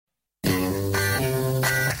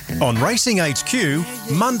On Racing HQ,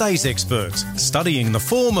 Monday's Experts, studying the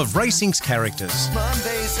form of racing's characters.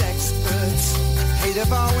 Monday's Experts, hey,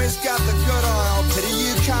 they've always got the good oil. Pity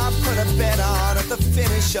you can't put a bet on at the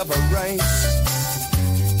finish of a race.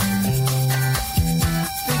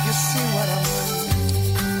 Think you see what I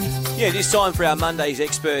mean? Yeah, it is time for our Monday's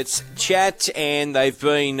Experts chat, and they've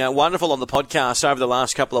been wonderful on the podcast over the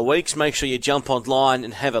last couple of weeks. Make sure you jump online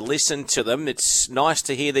and have a listen to them. It's nice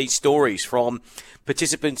to hear these stories from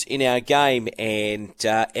participants in our game, and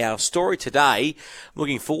our story today,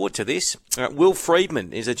 looking forward to this. Will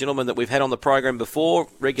Freedman is a gentleman that we've had on the program before,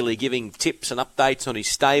 regularly giving tips and updates on his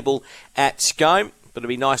stable at Scone. But it'd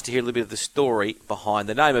be nice to hear a little bit of the story behind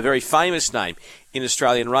the name, a very famous name in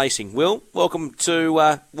Australian racing. Will, welcome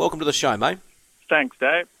to the show, mate. Thanks,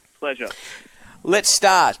 Dave. Pleasure. Let's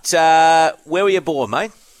start. Where were you born,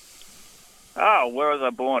 mate? Oh, where was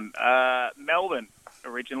I born? Melbourne,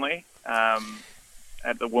 originally,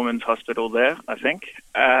 at the Women's Hospital there, I think.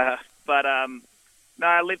 No,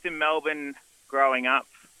 I lived in Melbourne growing up.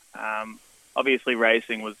 Obviously,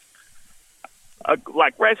 racing was a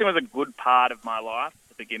good part of my life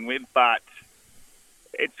to begin with, but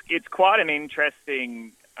it's quite an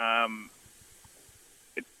interesting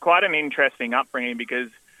upbringing, because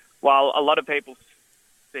while a lot of people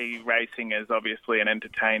see racing as obviously an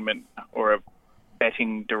entertainment or a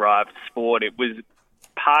betting derived sport, it was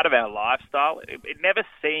part of our lifestyle. It never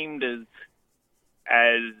seemed as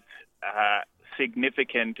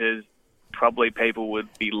significant as probably people would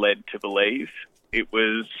be led to believe. It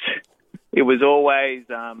was always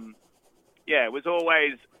a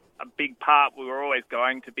big part. We were always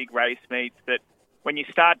going to big race meets, but when you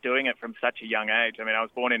start doing it from such a young age, I mean, I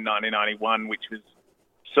was born in 1991, which was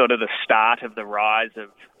sort of the start of the rise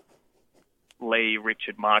of Lee,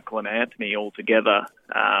 Richard, Michael and Anthony all together.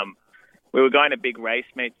 We were going to big race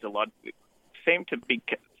meets a lot. It seemed to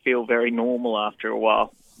feel very normal after a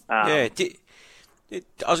while. I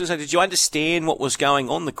was going to say, did you understand what was going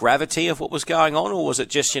on, the gravity of what was going on, or was it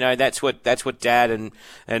just, that's what Dad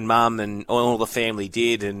and Mum and all the family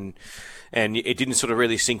did, and it didn't sort of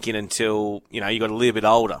really sink in until you got a little bit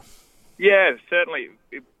older? Yeah, certainly.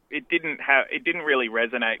 It didn't really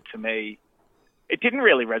resonate to me. It didn't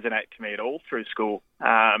really resonate to me at all through school,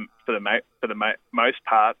 for the most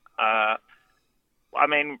part. I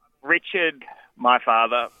mean, Richard, my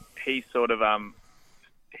father, he sort of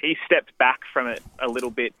he stepped back from it a little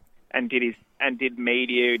bit and did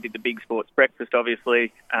media, did the Big Sports Breakfast,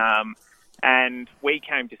 obviously. And we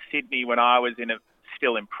came to Sydney when I was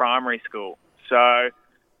still in primary school. So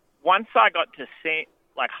once I got to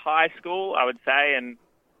high school, I would say, and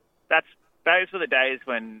those were the days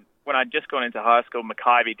when I'd just gone into high school,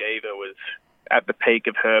 Mackay Diva was at the peak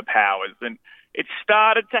of her powers, and it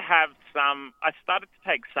started to have I started to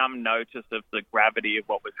take some notice of the gravity of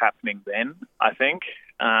what was happening then, I think.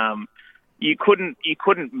 You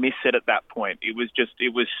couldn't miss it at that point. It was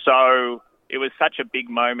such a big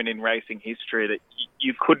moment in racing history that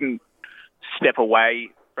you couldn't step away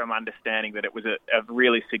from understanding that it was a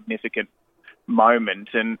really significant moment.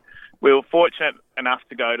 And we were fortunate enough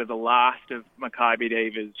to go to the last of Mackay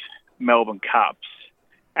Diva's Melbourne Cups.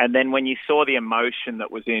 And then when you saw the emotion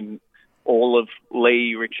that was in all of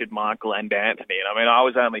Lee, Richard, Michael and Anthony, and I mean, I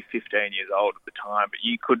was only 15 years old at the time, but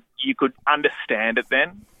you could understand it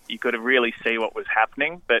then. You could really see what was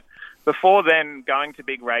happening. But before then, going to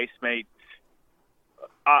big race meets,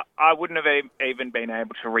 I wouldn't have even been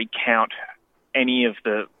able to recount any of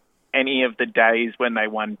the days when they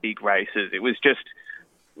won big races. It was just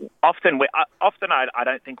often I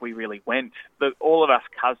don't think we really went. All of us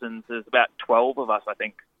cousins, there's about 12 of us, I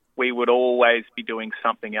think. We would always be doing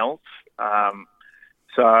something else.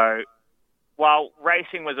 So while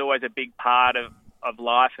racing was always a big part of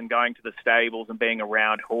life and going to the stables and being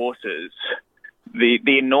around horses, the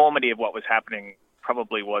enormity of what was happening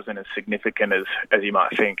probably wasn't as significant as you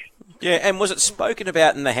might think. Yeah, and was it spoken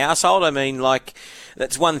about in the household? I mean,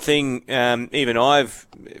 that's one thing, even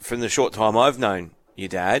from the short time I've known your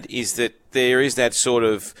dad, is that there is that sort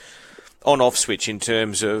of on-off switch in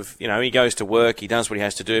terms of, he goes to work, he does what he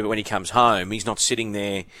has to do, but when he comes home, he's not sitting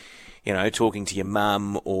there, talking to your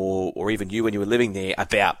mum or even you when you were living there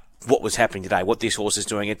about what was happening today, what this horse is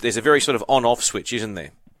doing. There's a very sort of on-off switch, isn't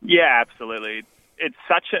there? Yeah, absolutely.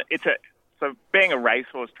 So being a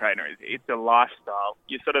racehorse trainer, it's a lifestyle.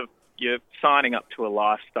 You're signing up to a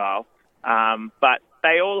lifestyle, but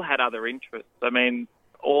they all had other interests. I mean,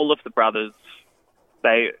 all of the brothers,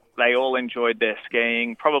 they all enjoyed their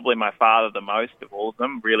skiing. Probably my father the most of all of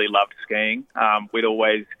them, really loved skiing. We'd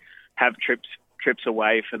always have trips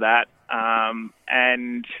away for that.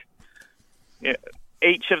 And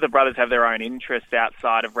each of the brothers have their own interests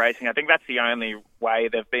outside of racing. I think that's the only way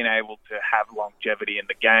they've been able to have longevity in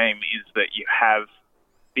the game, is that you have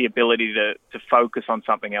the ability to focus on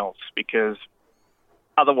something else, because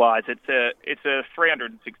otherwise it's a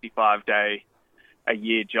 365-day a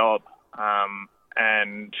year job.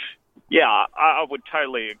 And yeah, I would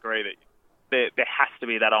totally agree that there has to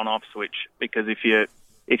be that on-off switch, because if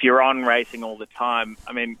you're on racing all the time,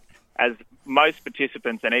 I mean, as most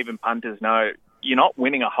participants and even punters know, you're not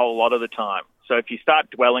winning a whole lot of the time. So if you start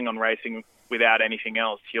dwelling on racing without anything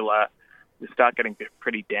else, you'll start getting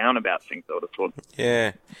pretty down about things, I would have thought.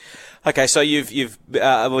 Yeah. Okay, so you've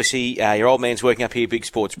obviously your old man's working up here, Big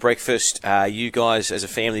Sports Breakfast. You guys, as a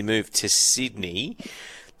family, moved to Sydney.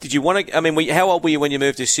 Did you want to? I mean, how old were you when you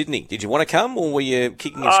moved to Sydney? Did you want to come, or were you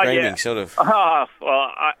kicking and screaming, yeah. sort of? Well,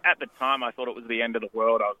 at the time, I thought it was the end of the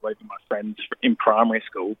world. I was leaving my friends in primary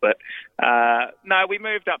school, but no, we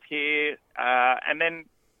moved up here, and then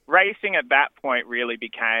racing at that point really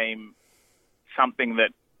became something that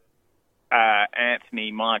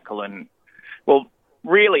Anthony, Michael, and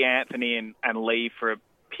really Anthony and Lee for a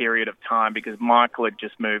period of time, because Michael had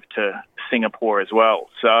just moved to Singapore as well.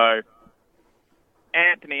 So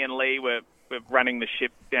Anthony and Lee were running the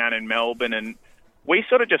ship down in Melbourne, and we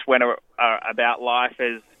sort of just went about life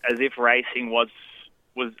as if racing was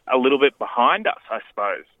a little bit behind us, I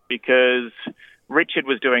suppose, because Richard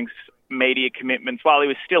was doing media commitments while he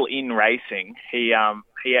was still in racing. He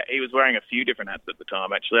was wearing a few different hats at the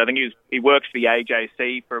time, actually. I think he worked for the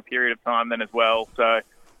AJC for a period of time then as well. So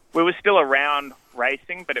we were still around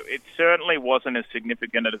racing, but it certainly wasn't as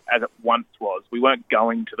significant as it once was. We weren't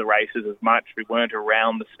going to the races as much. We weren't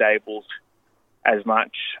around the stables as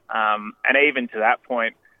much. And even to that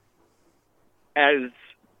point, as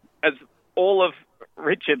all of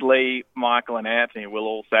Richard, Lee, Michael and Anthony will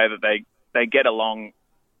all say that they get along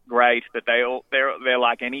great, but they're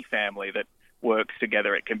like any family that works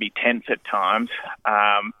together. It can be tense at times.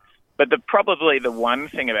 But probably the one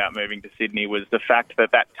thing about moving to Sydney was the fact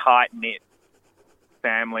that tight-knit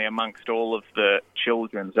family amongst all of the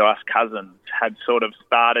children, so us cousins, had sort of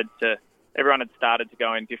everyone had started to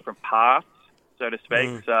go in different paths, so to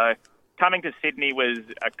speak. So coming to Sydney was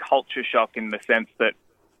a culture shock in the sense that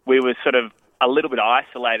we were sort of a little bit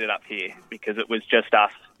isolated up here because it was just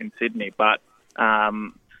us in Sydney. But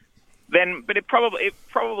it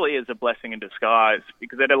probably is a blessing in disguise,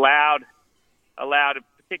 because it allowed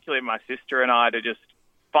particularly my sister and I to just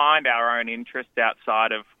find our own interests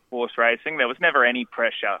outside of horse racing. There was never any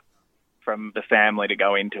pressure from the family to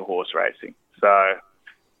go into horse racing. So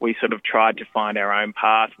we sort of tried to find our own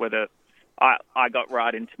path, whether I got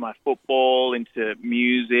right into my football, into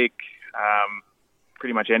music,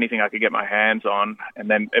 pretty much anything I could get my hands on. And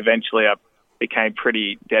then eventually I became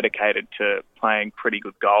pretty dedicated to playing pretty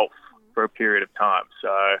good golf for a period of time.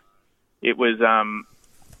 So it was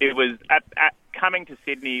coming to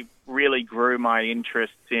Sydney really grew my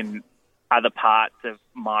interests in other parts of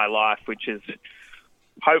my life, which has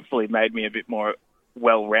hopefully made me a bit more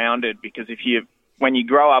well-rounded, because when you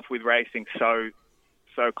grow up with racing so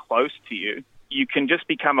close to you, you can just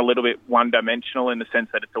become a little bit one-dimensional in the sense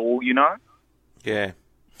that it's all you know. Yeah.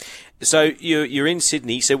 So you're in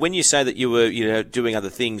Sydney. So when you say that you were doing other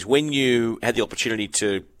things, when you had the opportunity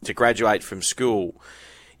to graduate from school,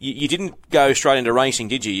 you didn't go straight into racing,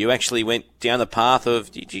 did you? You actually went down the path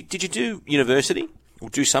of. Did you do university or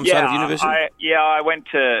do some sort of university? I went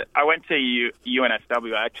to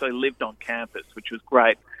UNSW. I actually lived on campus, which was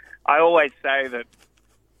great. I always say that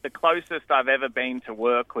the closest I've ever been to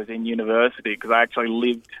work was in university, because I actually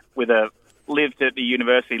lived at the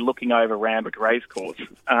university looking over Randwick Racecourse.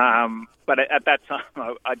 But at that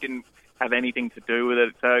time, I didn't have anything to do with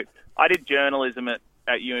it. So I did journalism at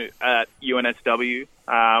UNSW,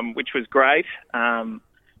 which was great.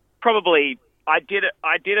 Probably I did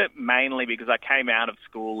it mainly because I came out of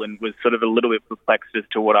school and was sort of a little bit perplexed as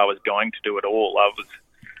to what I was going to do at all.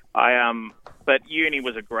 But uni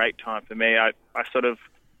was a great time for me.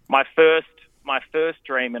 My first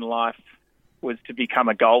dream in life was to become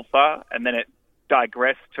a golfer, and then it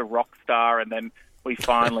digressed to rock star, and then we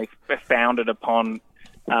finally founded upon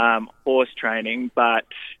horse training. But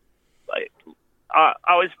I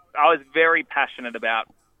was very passionate about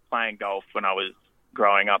playing golf when I was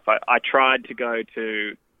growing up. I tried to go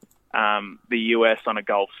to the US on a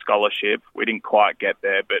golf scholarship. We didn't quite get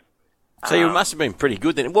there, but so you must have been pretty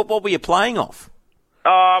good then. What were you playing off?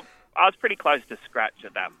 I was pretty close to scratch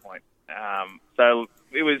at that point. So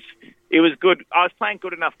it was good. I was playing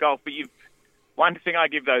good enough golf, but one thing I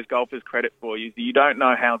give those golfers credit for is you don't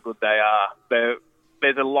know how good they are.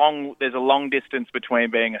 There's a long distance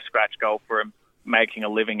between being a scratch golfer making a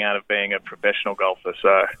living out of being a professional golfer.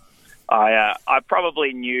 So I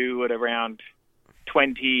probably knew at around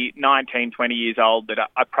 20 years old that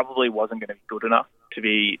I probably wasn't going to be good enough to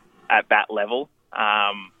be at that level.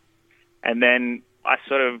 And then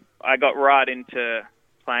I got right into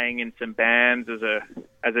playing in some bands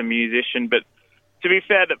as a musician. But to be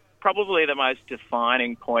fair, probably the most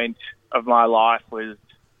defining point of my life was,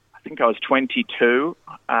 I think I was 22,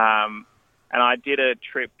 and I did a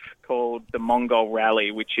trip called the Mongol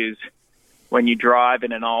Rally, which is when you drive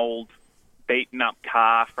in an old beaten-up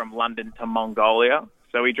car from London to Mongolia.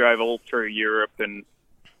 So we drove all through Europe and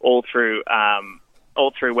all through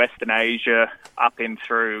Western Asia, up in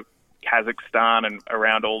through Kazakhstan and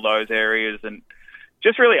around all those areas, and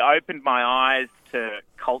just really opened my eyes to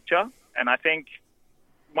culture. And I think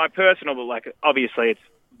my personal, obviously it's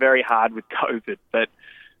very hard with COVID, but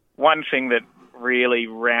one thing that really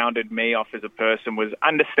rounded me off as a person was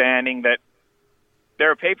understanding that there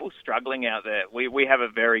are people struggling out there. We have a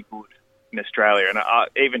very good in Australia, and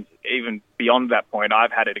even beyond that point,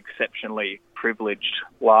 I've had an exceptionally privileged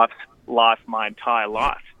life my entire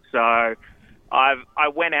life. So I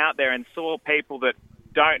went out there and saw people that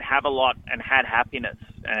don't have a lot and had happiness.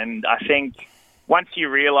 And I think once you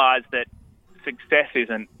realise that success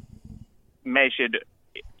isn't measured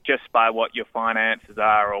just by what your finances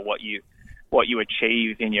are or what you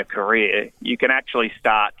achieve in your career, you can actually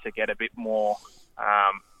start to get a bit more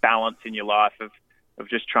balance in your life of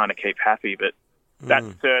just trying to keep happy. But that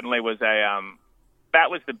certainly was that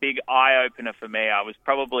was the big eye opener for me. I was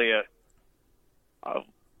probably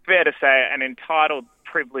fair to say, an entitled,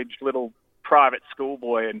 privileged little private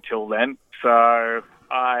schoolboy until then. So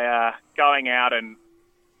I going out and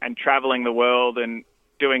travelling the world and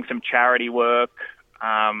doing some charity work,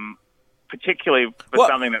 particularly for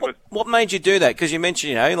something that was... What made you do that? Because you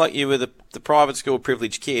mentioned, like you were the private school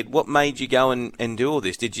privileged kid. What made you go and do all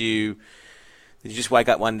this? Did you just wake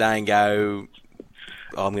up one day and go,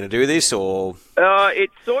 I'm going to do this, or...?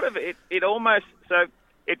 It almost... So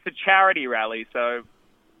it's a charity rally, so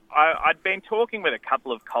I'd been talking with a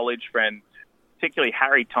couple of college friends, particularly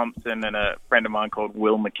Harry Thompson and a friend of mine called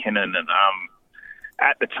Will McKinnon, and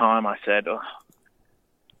at the time I said,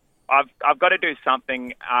 I've got to do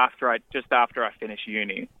something after I finish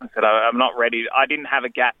uni. I said, I'm not ready. I didn't have a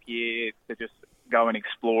gap year to just go and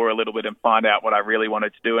explore a little bit and find out what I really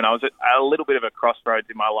wanted to do. And I was at a little bit of a crossroads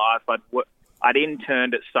in my life. I'd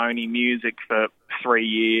interned at Sony Music for 3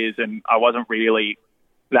 years, and I wasn't really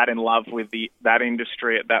that in love with that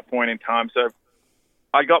industry at that point in time. So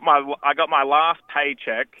I got my last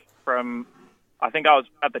paycheck from, I think I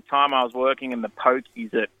was working in the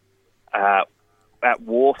pokies at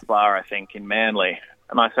Wharf Bar, I think, in Manly.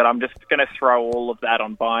 And I said, I'm just going to throw all of that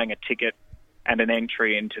on buying a ticket and an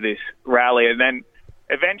entry into this rally. And then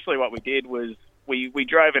eventually what we did was we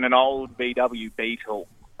drove in an old VW Beetle,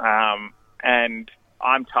 and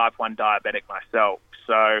I'm type 1 diabetic myself.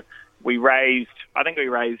 So we raised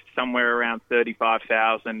somewhere around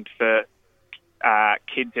 $35,000 for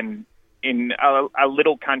kids in a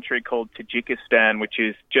little country called Tajikistan, which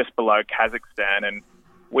is just below Kazakhstan. And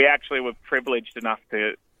we actually were privileged enough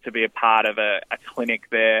to be a part of a clinic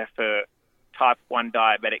there for type 1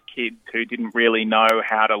 diabetic kids who didn't really know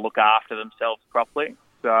how to look after themselves properly.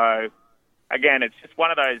 So, again, it's just one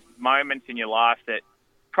of those moments in your life that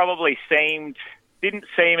probably didn't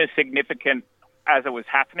seem as significant as it was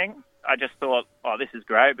happening. I just thought, this is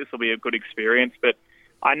great. This will be a good experience. But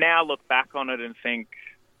I now look back on it and think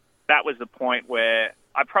that was the point where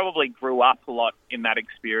I probably grew up a lot in that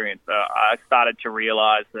experience. I started to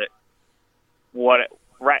realise that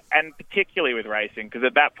and particularly with racing, because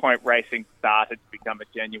at that point racing started to become a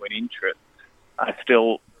genuine interest. I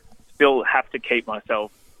still have to keep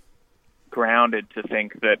myself grounded to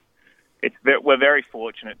think that we're very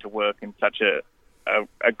fortunate to work in such a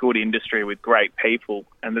good industry with great people,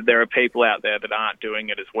 and that there are people out there that aren't doing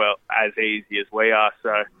it as well as easy as we are.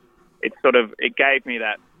 So it gave me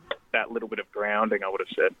that little bit of grounding, I would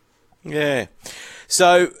have said. Yeah.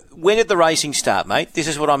 So when did the racing start, mate? This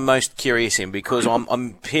is what I'm most curious in, because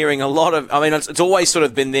I'm hearing a lot of... I mean, it's always sort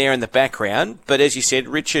of been there in the background, but as you said,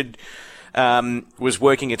 Richard was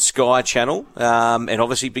working at Sky Channel, and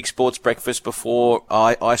obviously Big Sports Breakfast before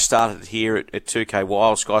I started here at 2K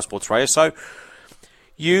Wild, Sky Sports Radio. So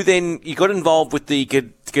you got involved with the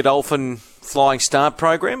Godolphin Flying Star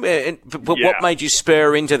program, but what made you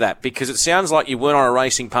spur into that? Because it sounds like you weren't on a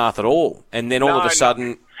racing path at all, and then all of a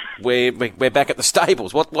sudden we're back at the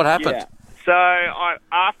stables. What happened? Yeah. So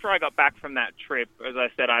after I got back from that trip, as I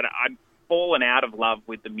said, I'd fallen out of love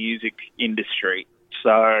with the music industry.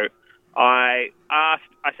 So I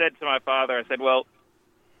said to my father, I said, well,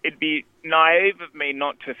 it'd be naive of me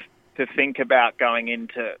not to think about going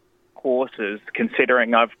into horses,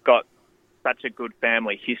 considering I've got such a good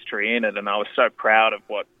family history in it, and I was so proud of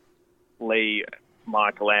what Lee,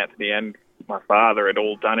 Michael, Anthony, and my father had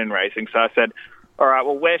all done in racing. So I said, all right,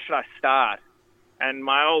 well, where should I start? And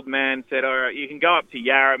my old man said, all right, you can go up to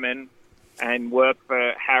Yarraman and work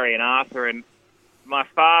for Harry and Arthur. And my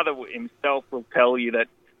father himself will tell you that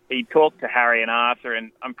he talked to Harry and Arthur,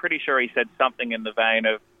 and I'm pretty sure he said something in the vein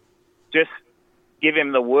of, just give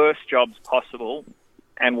him the worst jobs possible,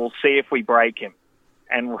 and we'll see if we break him.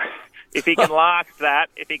 And if he can last that,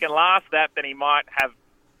 then he might have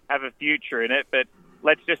a future in it. But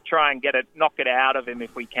let's just try and knock it out of him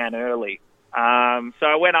if we can early. So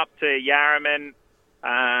I went up to Yarraman,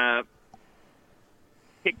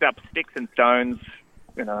 picked up sticks and stones,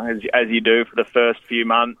 as you do for the first few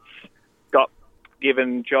months. Got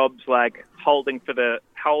given jobs like holding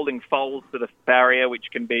foals for the farrier,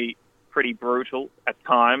 which can be pretty brutal at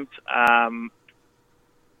times.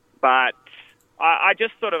 But I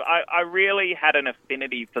just I really had an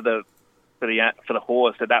affinity for the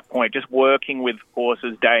horse at that point, just working with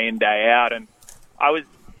horses day in, day out. And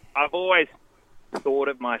I've always thought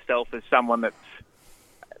of myself as someone that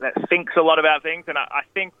thinks a lot about things. And I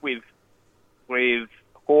think with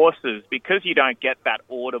horses, because you don't get that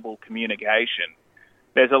audible communication,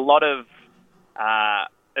 there's a lot of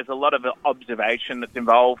observation that's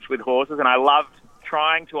involved with horses, and I loved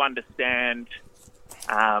trying to understand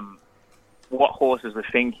what horses were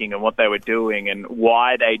thinking and what they were doing and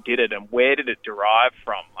why they did it and where did it derive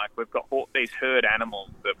from. Like, we've got these herd animals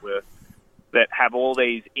that have all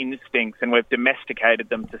these instincts, and we've domesticated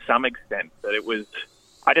them to some extent. But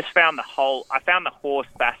I found the horse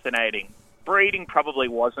fascinating. Breeding probably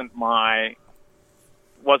wasn't my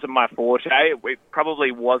forte. It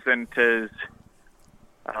probably wasn't as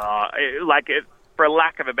for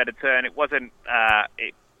lack of a better term, it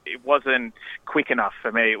wasn't quick enough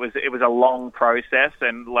for me. It was a long process,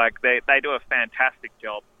 and they do a fantastic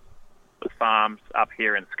job with farms up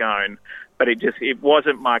here in Scone, but it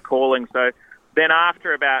wasn't my calling. So then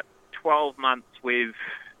after about 12 months with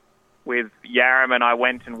Yarraman, I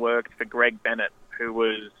went and worked for Greg Bennett, who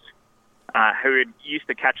used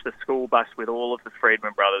to catch the school bus with all of the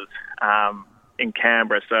Freedman brothers in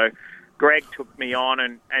Canberra. So Greg took me on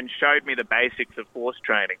and showed me the basics of horse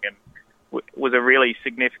training, and was a really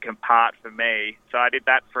significant part for me. So I did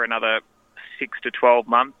that for another 6 to 12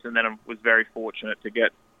 months, and then I was very fortunate to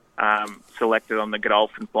get selected on the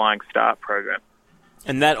Godolphin Flying Start program.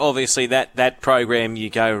 And that, obviously, that program, you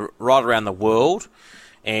go right around the world,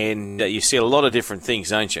 and you see a lot of different things,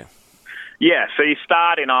 don't you? Yeah, so you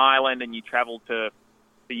start in Ireland and you travel to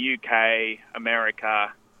the UK,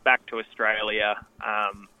 America, back to Australia,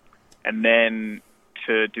 and then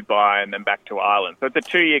to Dubai, and then back to Ireland. So it's a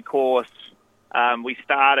 2-year course. I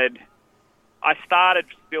started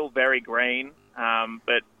still very green,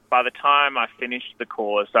 but by the time I finished the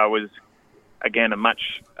course, I was, again, a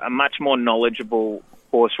much more knowledgeable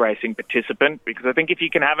horse racing participant, because I think if you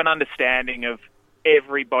can have an understanding of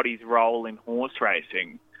everybody's role in horse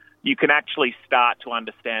racing, you can actually start to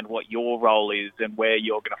understand what your role is and where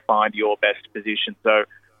you're going to find your best position. So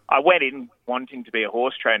I went in wanting to be a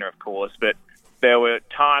horse trainer, of course, but there were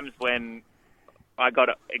times when I got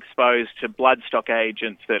exposed to bloodstock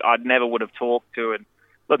agents that I'd never would have talked to. And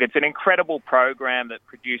look, it's an incredible program that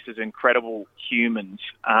produces incredible humans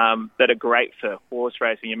that are great for horse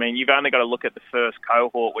racing. I mean, you've only got to look at the first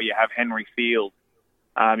cohort where you have Henry Field.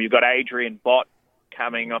 You've got Adrian Bott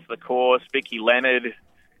coming off the course, Vicky Leonard.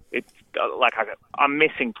 It's I'm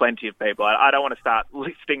missing plenty of people. I don't want to start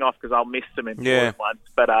listing off because I'll miss some important ones.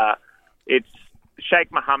 But it's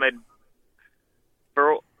Sheikh Mohammed.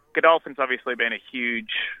 Godolphin's obviously been a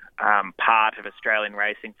huge part of Australian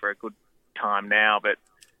racing for a good time now. But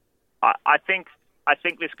I think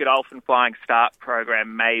this Godolphin Flying Start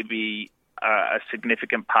program may be a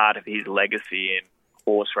significant part of his legacy in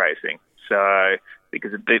horse racing. So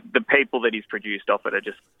because the people that he's produced off it are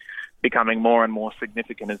just becoming more and more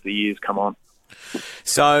significant as the years come on.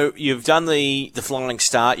 So you've done the Flying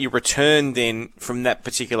Start. You return then from that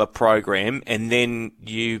particular program, and then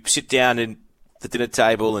you sit down at the dinner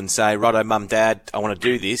table and say, righto, Mum, Dad, I want to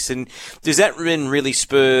do this. And does that then really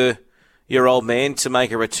spur your old man to make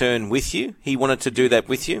a return with you? He wanted to do that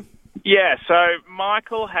with you? Yeah, so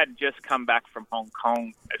Michael had just come back from Hong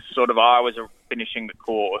Kong as sort of I was finishing the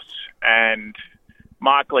course, and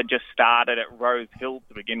Michael had just started at Rose Hill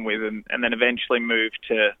to begin with, and then eventually moved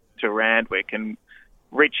to Randwick. And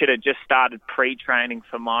Richard had just started pre-training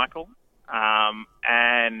for Michael,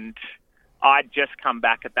 and I'd just come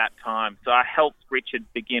back at that time. So I helped Richard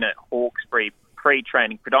begin at Hawkesbury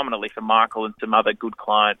pre-training predominantly for Michael and some other good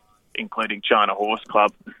clients, including China Horse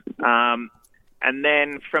Club. And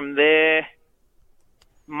then from there,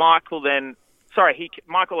 Michael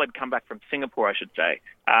had come back from Singapore, I should say.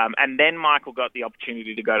 And then Michael got the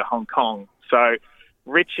opportunity to go to Hong Kong. So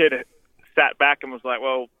Richard sat back and was like,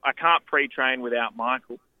 well, I can't pre-train without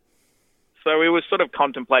Michael. So we were sort of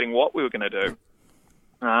contemplating what we were going to do.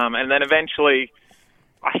 And then eventually,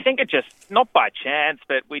 I think it just, not by chance,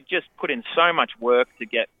 but we just put in so much work to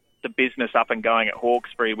get the business up and going at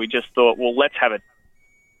Hawkesbury. We just thought, well, let's have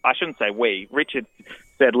I shouldn't say we. Richard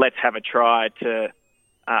said, let's have a try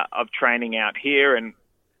of training out here. And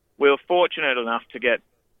we were fortunate enough to get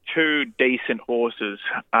two decent horses,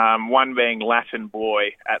 one being Latin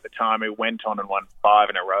Boy at the time, who went on and won 5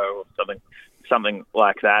 in a row or something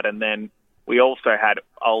like that. And then we also had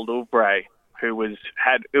Old Ouvray, who was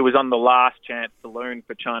on the last chance saloon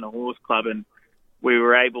for China Horse Club, and we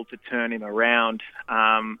were able to turn him around.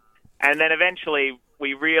 And then eventually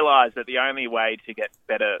we realised that the only way to get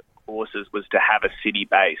better horses was to have a city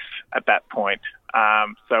base at that point.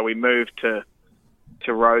 So we moved to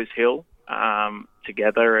Rose Hill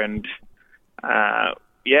together, and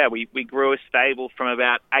we grew a stable from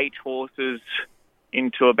about 8 horses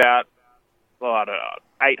into about, well, I don't know,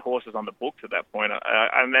 8 horses on the books at that point.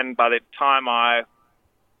 And then by the time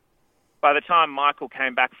Michael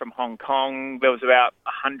came back from Hong Kong, there was about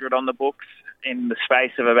 100 on the books in the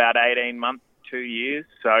space of about 18 months, 2 years.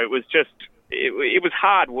 So it was just, it was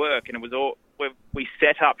hard work, and it was all, we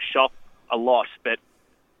set up shop a lot, but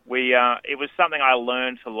it was something I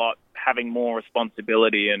learned a lot, having more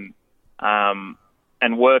responsibility and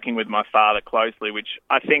working with my father closely, which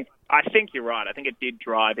I think you're right. I think it did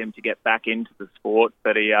drive him to get back into the sport,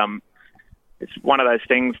 but it's one of those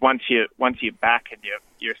things. Once you're back and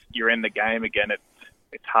you're in the game again,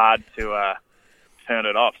 it's hard to turn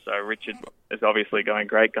it off. So Richard is obviously going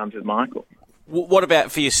great guns with Michael. What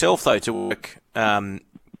about for yourself though, to work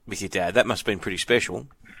with your dad? That must have been pretty special.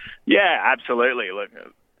 Yeah, absolutely. Look,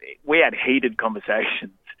 we had heated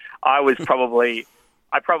conversations. I probably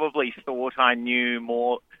thought I knew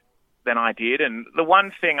more than I did. And the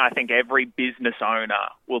one thing I think every business owner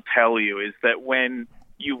will tell you is that when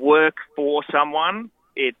you work for someone,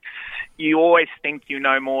 you always think you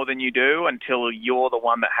know more than you do until you're the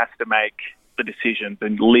one that has to make the decisions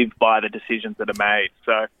and live by the decisions that are made.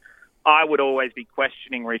 So I would always be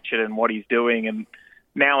questioning Richard and what he's doing. And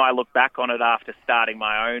now I look back on it after starting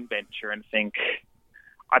my own venture and think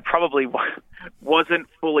I probably wasn't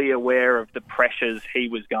fully aware of the pressures he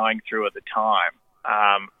was going through at the time.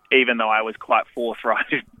 Even though I was quite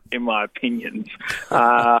forthright in my opinions.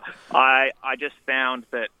 I just found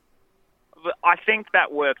that I think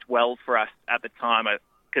that worked well for us at the time,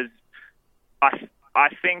 because I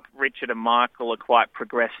think Richard and Michael are quite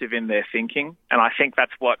progressive in their thinking, and I think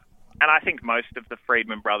I think most of the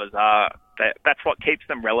Freedman brothers are. That's what keeps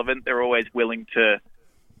them relevant. They're always willing to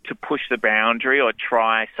push the boundary or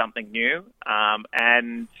try something new.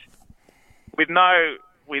 And with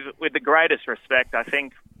the greatest respect, I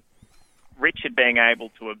think Richard being able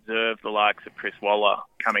to observe the likes of Chris Waller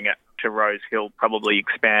coming to Rose Hill probably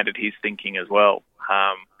expanded his thinking as well.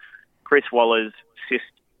 Chris Waller's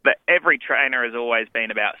every trainer has always been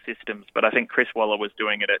about systems, but I think Chris Waller was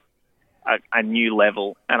doing it at a new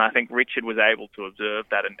level, and I think Richard was able to observe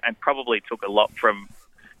that and probably took a lot from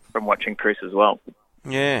watching Chris as well.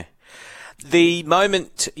 Yeah. The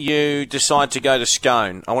moment you decide to go to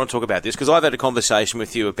Scone, I want to talk about this because I've had a conversation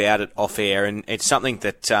with you about it off air, and it's something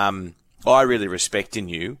that I really respect in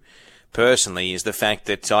you personally, is the fact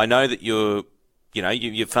that I know that your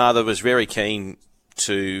father was very keen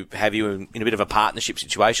to have you in a bit of a partnership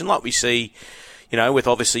situation, like we see, with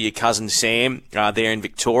obviously your cousin Sam there in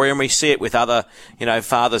Victoria, and we see it with other,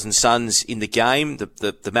 fathers and sons in the game, the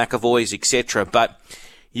McAvoys, etc. But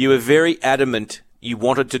you were very adamant you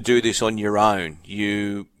wanted to do this on your own.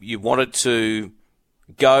 You wanted to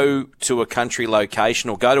go to a country location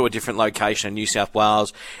or go to a different location in New South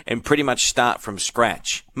Wales and pretty much start from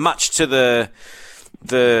scratch, much to the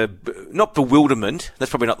not bewilderment,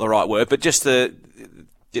 that's probably not the right word, but just the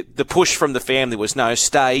push from the family was, no,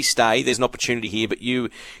 stay, there's an opportunity here, but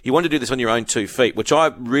you want to do this on your own 2 feet, which I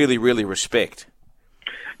really, really respect.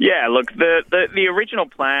 Yeah, look, the original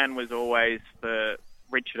plan was always for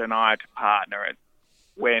Richard and I to partner it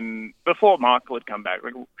before Michael had come back.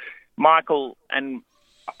 Michael, and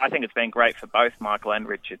I think it's been great for both Michael and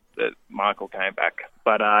Richard that Michael came back,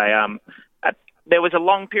 but there was a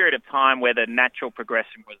long period of time where the natural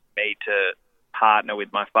progression was me to partner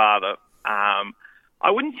with my father. I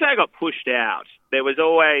wouldn't say I got pushed out. There was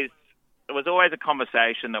always a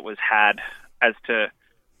conversation that was had as to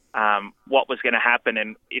what was going to happen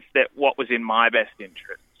and what was in my best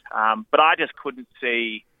interest. But I just couldn't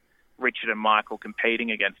see Richard and Michael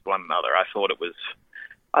competing against one another. I thought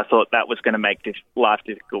that was going to make life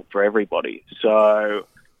difficult for everybody. So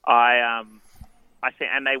I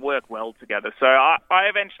think, and they work well together. So I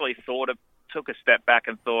eventually took a step back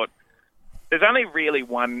and thought, there's only really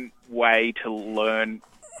one way to learn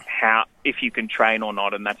if you can train or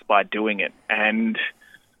not, and that's by doing it. And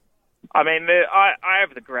I mean, I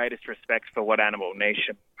have the greatest respect for what Animal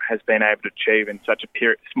Nation has been able to achieve in such a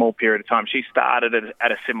small period of time. She started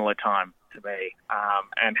at a similar time to me,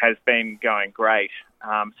 and has been going great.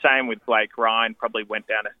 Same with Blake Ryan, probably went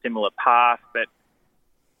down a similar path, but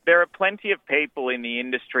there are plenty of people in the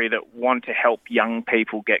industry that want to help young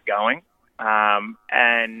people get going.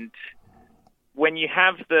 And when you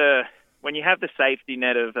have the safety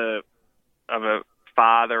net of a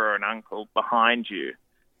father or an uncle behind you,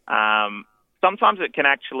 sometimes it can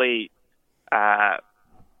actually,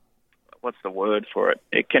 what's the word for it?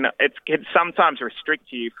 It can sometimes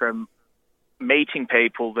restrict you from meeting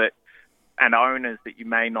people and owners that you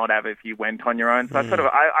may not have if you went on your own. So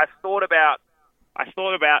I thought about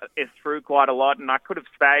it through quite a lot, and I could have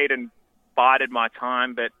stayed and bided my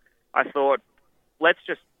time, but I thought,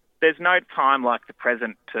 there's no time like the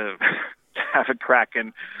present to have a crack.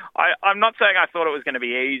 And I'm not saying I thought it was going to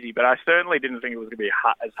be easy, but I certainly didn't think it was going to be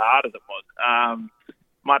as hard as it was.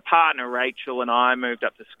 My partner, Rachel, and I moved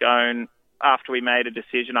up to Scone after we made a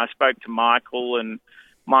decision. I spoke to Michael, and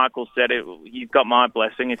Michael said, you've got my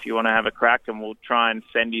blessing if you want to have a crack, and we'll try and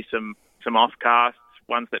send you some off-casts,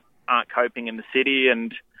 ones that aren't coping in the city.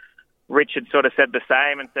 And Richard sort of said the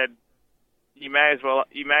same and said, you may as well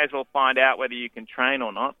find out whether you can train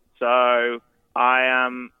or not. So I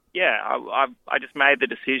just made the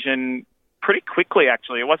decision pretty quickly,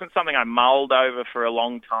 actually. It wasn't something I mulled over for a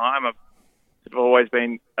long time. I've always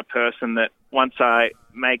been a person that once I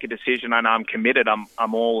make a decision and I'm committed,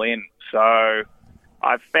 I'm all in. So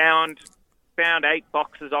I've found 8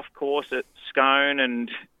 boxes off course at Scone,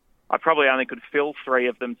 and I probably only could fill 3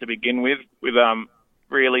 of them to begin with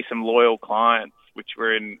really some loyal clients, which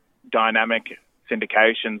were in Dynamic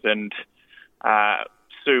Syndications, and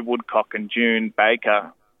Sue Woodcock and June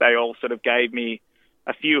Baker. They all sort of gave me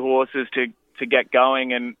a few horses to get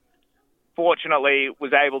going, and fortunately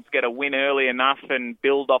was able to get a win early enough and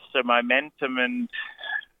build off some momentum. And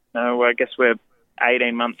I guess we're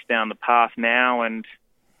 18 months down the path now, and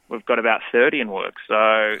we've got about 30 in work.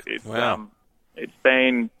 So it's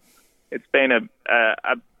been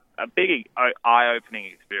a big eye-opening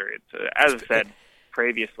experience. As I said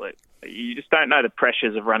previously, you just don't know the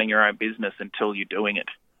pressures of running your own business until you're doing it.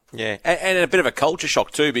 Yeah, and a bit of a culture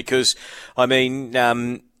shock too, because, I mean,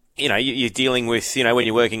 you're dealing with, when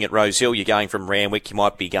you're working at Rosehill, you're going from Randwick, you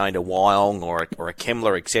might be going to Wyong or a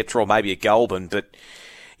Kemmler, etc., or maybe a Goulburn, but,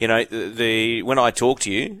 when I talk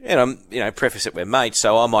to you, and preface it, we're mates,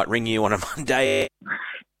 so I might ring you on a Monday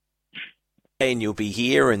and you'll be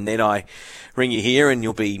here, and then I ring you here and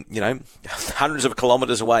you'll be, hundreds of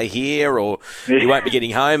kilometres away here, or you won't be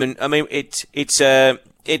getting home. And I mean,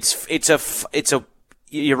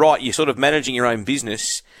 you're right, you're sort of managing your own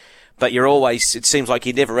business, but it seems like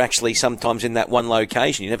you're never actually sometimes in that one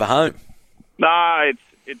location. You're never home. No,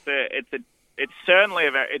 it's certainly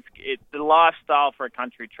the lifestyle for a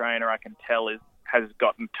country trainer, I can tell, has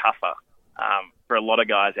gotten tougher for a lot of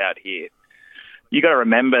guys out here. You got to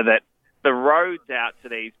remember that the roads out to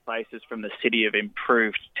these places from the city have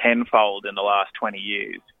improved tenfold in the last 20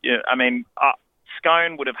 years. I mean,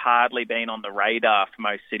 Scone would have hardly been on the radar for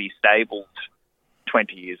most city stables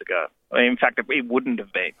 20 years ago. In fact, it wouldn't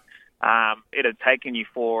have been. It had taken you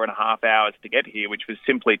 4.5 hours to get here, which was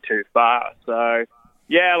simply too far. So,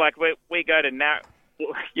 yeah, like we go to now.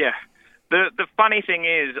 Yeah, the funny thing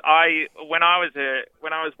is, when I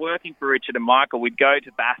was working for Richard and Michael, we'd go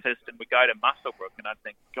to Bathurst and we'd go to Muswellbrook, and I'd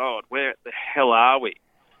think, God, where the hell are we?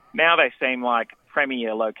 Now they seem like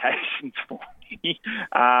premier locations for me.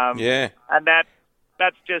 Yeah, and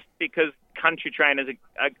that's just because country trainers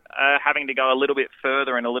are having to go a little bit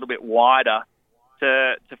further and a little bit wider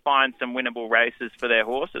to find some winnable races for their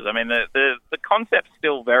horses. I mean, the concept's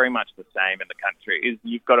still very much the same in the country. Is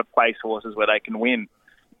you've got to place horses where they can win.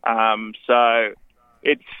 So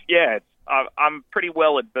I'm pretty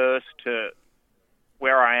well adverse to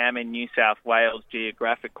where I am in New South Wales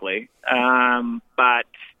geographically. But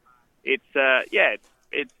it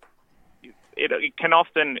can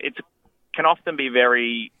often be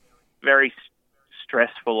very, very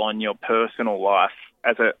stressful on your personal life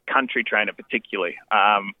as a country trainer, particularly,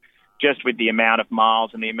 just with the amount of miles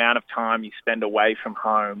and the amount of time you spend away from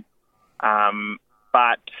home.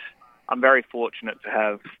 But I'm very fortunate to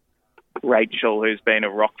have Rachel, who's been a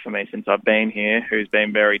rock for me since I've been here, who's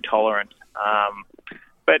been very tolerant.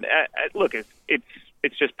 But look,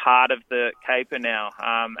 it's just part of the caper now,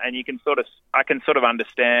 and I can sort of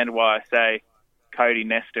understand why I say Cody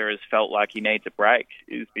Nestor has felt like he needs a break,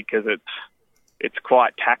 is because it's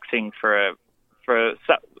quite taxing for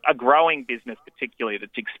a growing business, particularly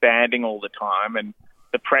that's expanding all the time, and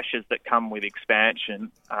the pressures that come with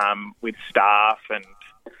expansion, with staff and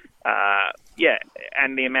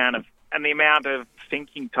the amount of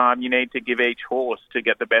thinking time you need to give each horse to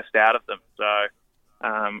get the best out of them. So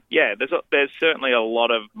there's certainly a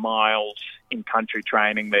lot of miles in country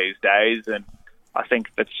training these days, and I think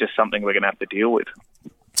that's just something we're going to have to deal with.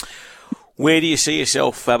 Where do you see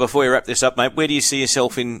yourself, before we wrap this up, mate, where do you see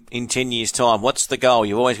yourself in 10 years' time? What's the goal?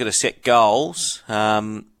 You've always got to set goals.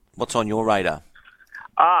 What's on your radar?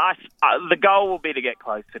 The goal will be to get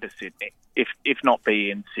closer to Sydney, if not be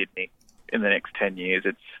in Sydney in the next 10 years.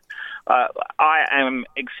 I am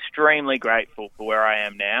extremely grateful for where I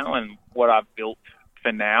am now and what I've built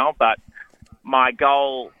for now, but my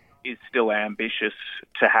goal is still ambitious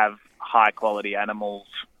to have high-quality animals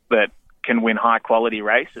that can win high-quality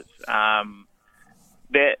races.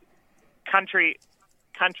 The country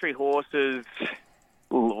horses,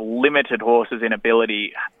 limited horses in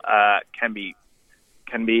ability, can be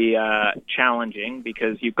challenging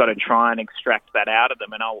because you've got to try and extract that out of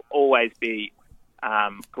them, and I'll always be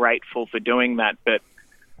grateful for doing that. But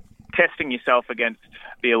testing yourself against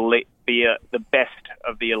the elite, the best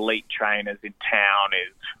of the elite trainers in town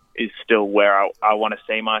is still where I want to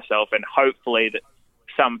see myself, and hopefully that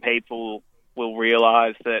some people will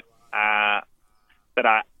realise that I've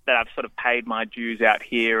sort of paid my dues out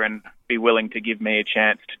here and be willing to give me a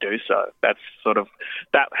chance to do so. That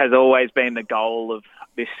has always been the goal of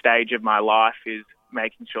this stage of my life, is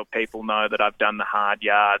making sure people know that I've done the hard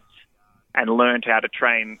yards and learned how to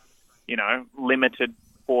train, limited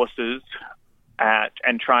horses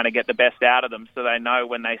and trying to get the best out of them, so they know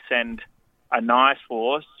when they send a nice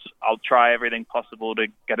horse, I'll try everything possible to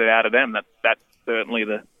get it out of them. That's certainly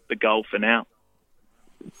the goal for now.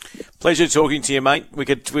 Pleasure talking to you, mate. We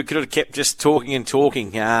could have kept just talking and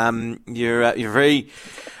talking. You're very,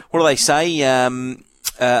 what do they say?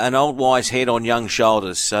 An old wise head on young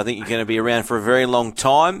shoulders. So I think you're going to be around for a very long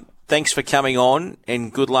time. Thanks for coming on,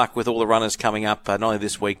 and good luck with all the runners coming up, not only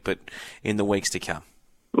this week but in the weeks to come.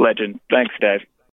 Legend. Thanks, Dave.